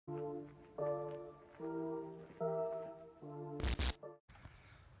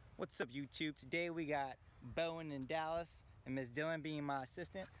What's up, YouTube? Today we got Bowen in Dallas and Miss Dylan being my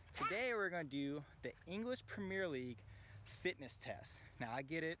assistant. Today we're going to do the English Premier League fitness test. Now I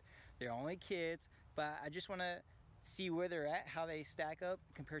get it, they're only kids, but I just want to see where they're at, how they stack up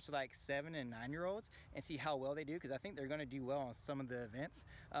compared to like 7 and 9-year-olds, and see how well they do, because I think they're going to do well on some of the events.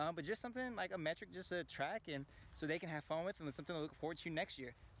 But just something like a metric, just a track, and so they can have fun with, and it's something to look forward to next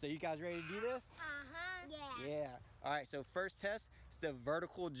year. So you guys ready to do this? Yeah. All right, so first test is the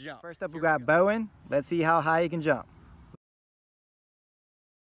vertical jump. First up, we got Bowen. Let's see how high he can jump.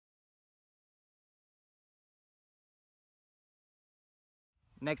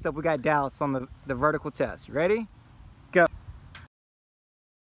 Next up, we got Dallas on the vertical test. Ready? Go.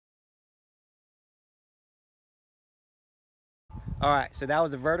 All right, so that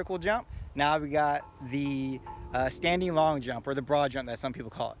was a vertical jump. Now we got the standing long jump, or the broad jump that some people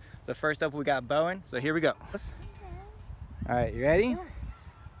call it. So first up, we got Bowen. So here we go. All right, you ready?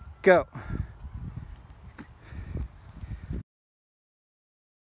 Go.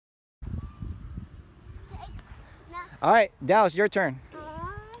 All right, Dallas, your turn.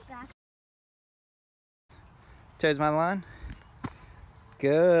 Toes my line.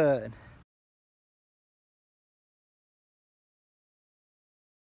 Good.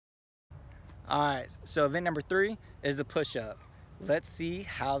 All right, so event number 3 is the push-up. Let's see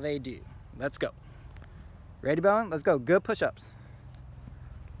how they do. Let's go. Ready, Bowen? Let's go. Good push-ups.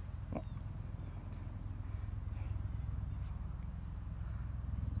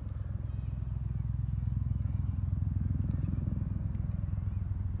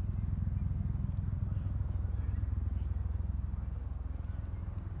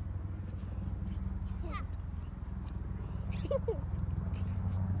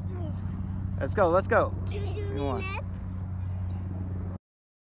 Let's go, let's go. Can you do me next?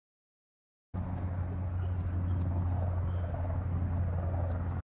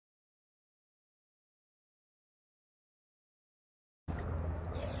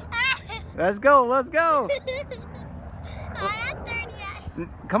 Let's go, let's go. I'm at 30.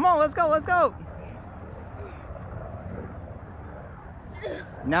 Come on, let's go, let's go.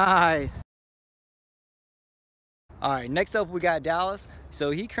 Nice. All right, next up we got Dallas.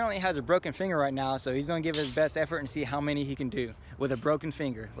 So he currently has a broken finger right now, so he's gonna give his best effort and see how many he can do with a broken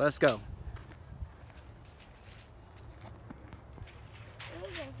finger. Let's go.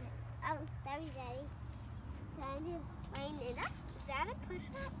 Oh, sorry, Daddy. Trying to line it up. Is that a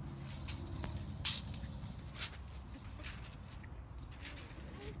push-up?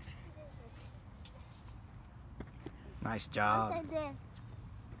 Nice job. Like this.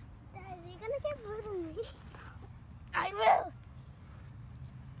 Dad, are you gonna get more than me? I will.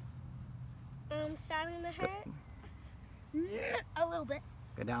 Starting to hurt. A little bit.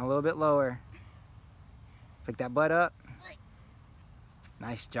 Go down a little bit lower. Pick that butt up.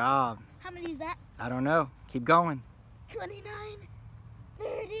 Nice job. How many is that? I don't know. Keep going. 29,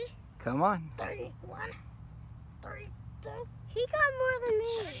 30. Come on. 31, 32. He got more than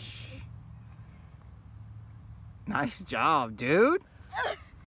me. Nice job, dude.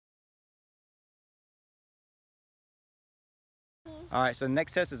 All right, so the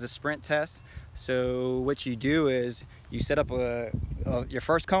next test is a sprint test. So what you do is you set up your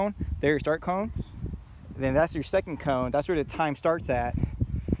first cone, there your start cone. Then that's your second cone. That's where the time starts at.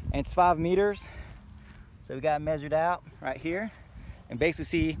 And it's 5 meters. So we got it measured out right here. And basically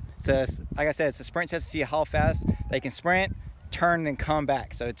see, like I said, it's a sprint test to see how fast they can sprint, turn, then come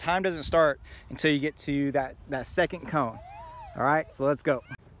back. So the time doesn't start until you get to that second cone. All right, so let's go.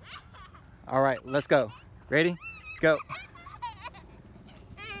 All right, let's go. Ready? Go.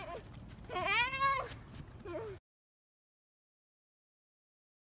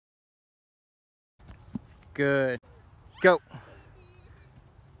 Good. Go.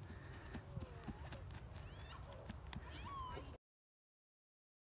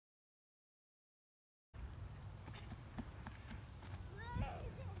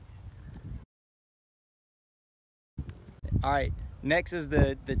 All right, next is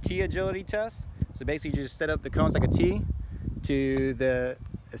the T agility test. So basically you just set up the cones like a T to the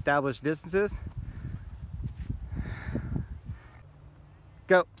established distances.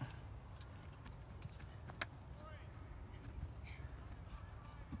 Go.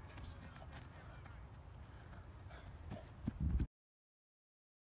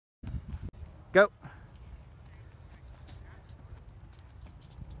 Go.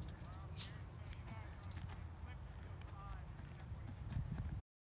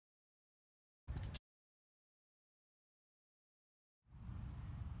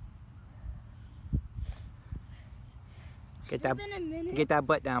 Get that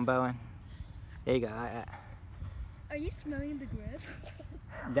butt down, Bowen. There you go. Are you smelling the grip?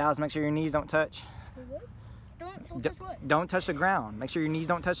 Dallas, make sure your knees don't touch. Don't touch what? Don't touch the ground. Make sure your knees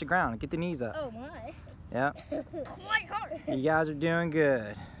don't touch the ground. Get the knees up. Oh my. Yeah. Quite hard. You guys are doing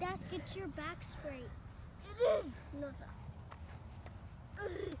good. Dash, get your back straight. It is. No,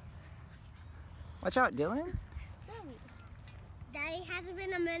 Watch out, Dylan. Daddy, hasn't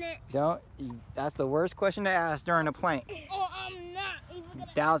been a minute. That's the worst question to ask during a plank. Oh, I'm not even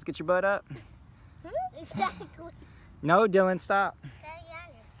gonna. Dallas, get your butt up. Exactly. No, Dylan, stop.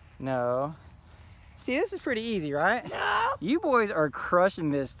 Daddy, No. See, this is pretty easy, right? no. You boys are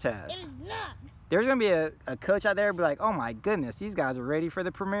crushing this test. It's not. There's going to be a coach out there be like, oh my goodness, these guys are ready for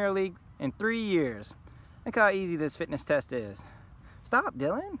the Premier League in 3 years. Look how easy this fitness test is. Stop,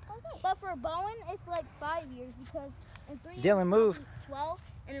 Dylan. Okay. But for Bowen, it's like 5 years because in 3 years, Dylan, move. 12,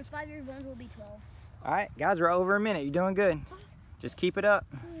 and in 5 years, Bowen will be 12. All right, guys, we're over a minute. You're doing good. Just keep it up.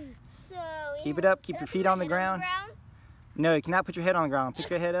 So Keep it up. Keep your feet on the ground. No, you cannot put your head on the ground. Pick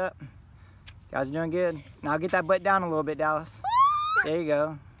your head up. Guys are doing good. Now get that butt down a little bit, Dallas. There you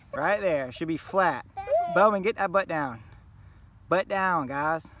go. Right there. Should be flat. Bowman, get that butt down. Butt down,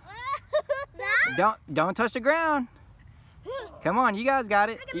 guys. Don't touch the ground. Come on, you guys got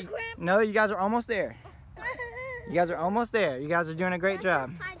it. No, you guys are almost there. You guys are almost there. You guys are doing a great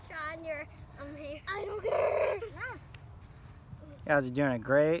job. I don't care. You guys are doing a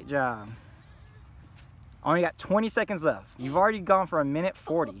great job. Only got 20 seconds left. You've already gone for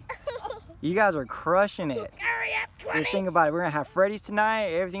 1:40. You guys are crushing it. Hurry up, 20. Just think about it. We're gonna have Freddy's tonight.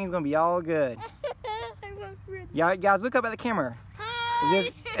 Everything's gonna be all good. Yeah, guys, look up at the camera.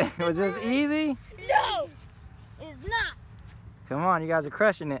 Was this easy? No, it's not. Come on, you guys are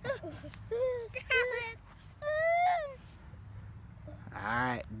crushing it. All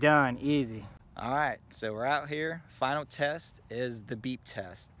right, done, easy. All right, so we're out here. Final test is the beep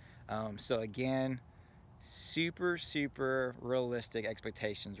test. So again, super realistic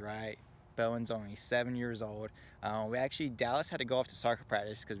expectations, right? Bowen's only 7 years old. Dallas had to go off to soccer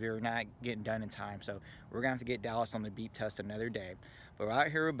practice because we were not getting done in time. So we're gonna have to get Dallas on the beep test another day. But we're out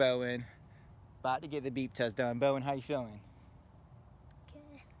here with Bowen, about to get the beep test done. Bowen, how you feeling?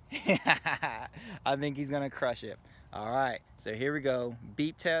 Good. I think he's gonna crush it. All right, so here we go.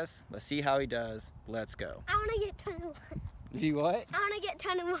 Beep test. Let's see how he does. Let's go. I want to get 21. Do what? I want to get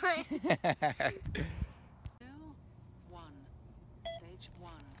 21. 2, 1. Stage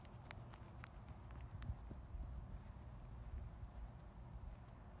 1.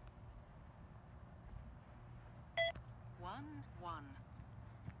 1, 1.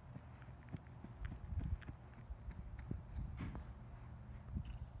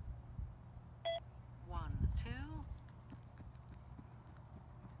 1, 2.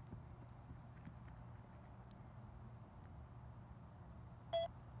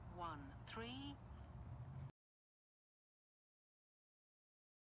 1, 3.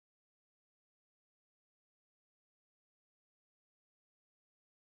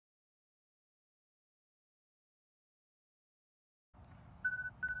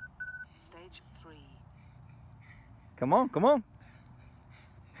 Stage 3. Come on, come on.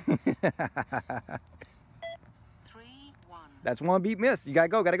 3, 1. That's one beep miss. You gotta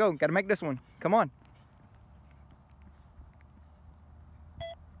go, Gotta make this one. Come on.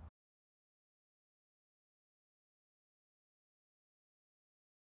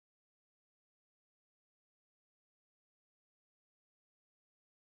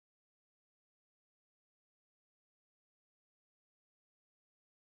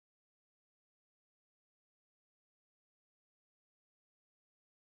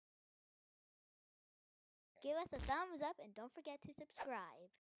 Give us a thumbs up and don't forget to subscribe.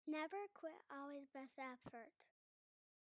 Never quit, always best effort.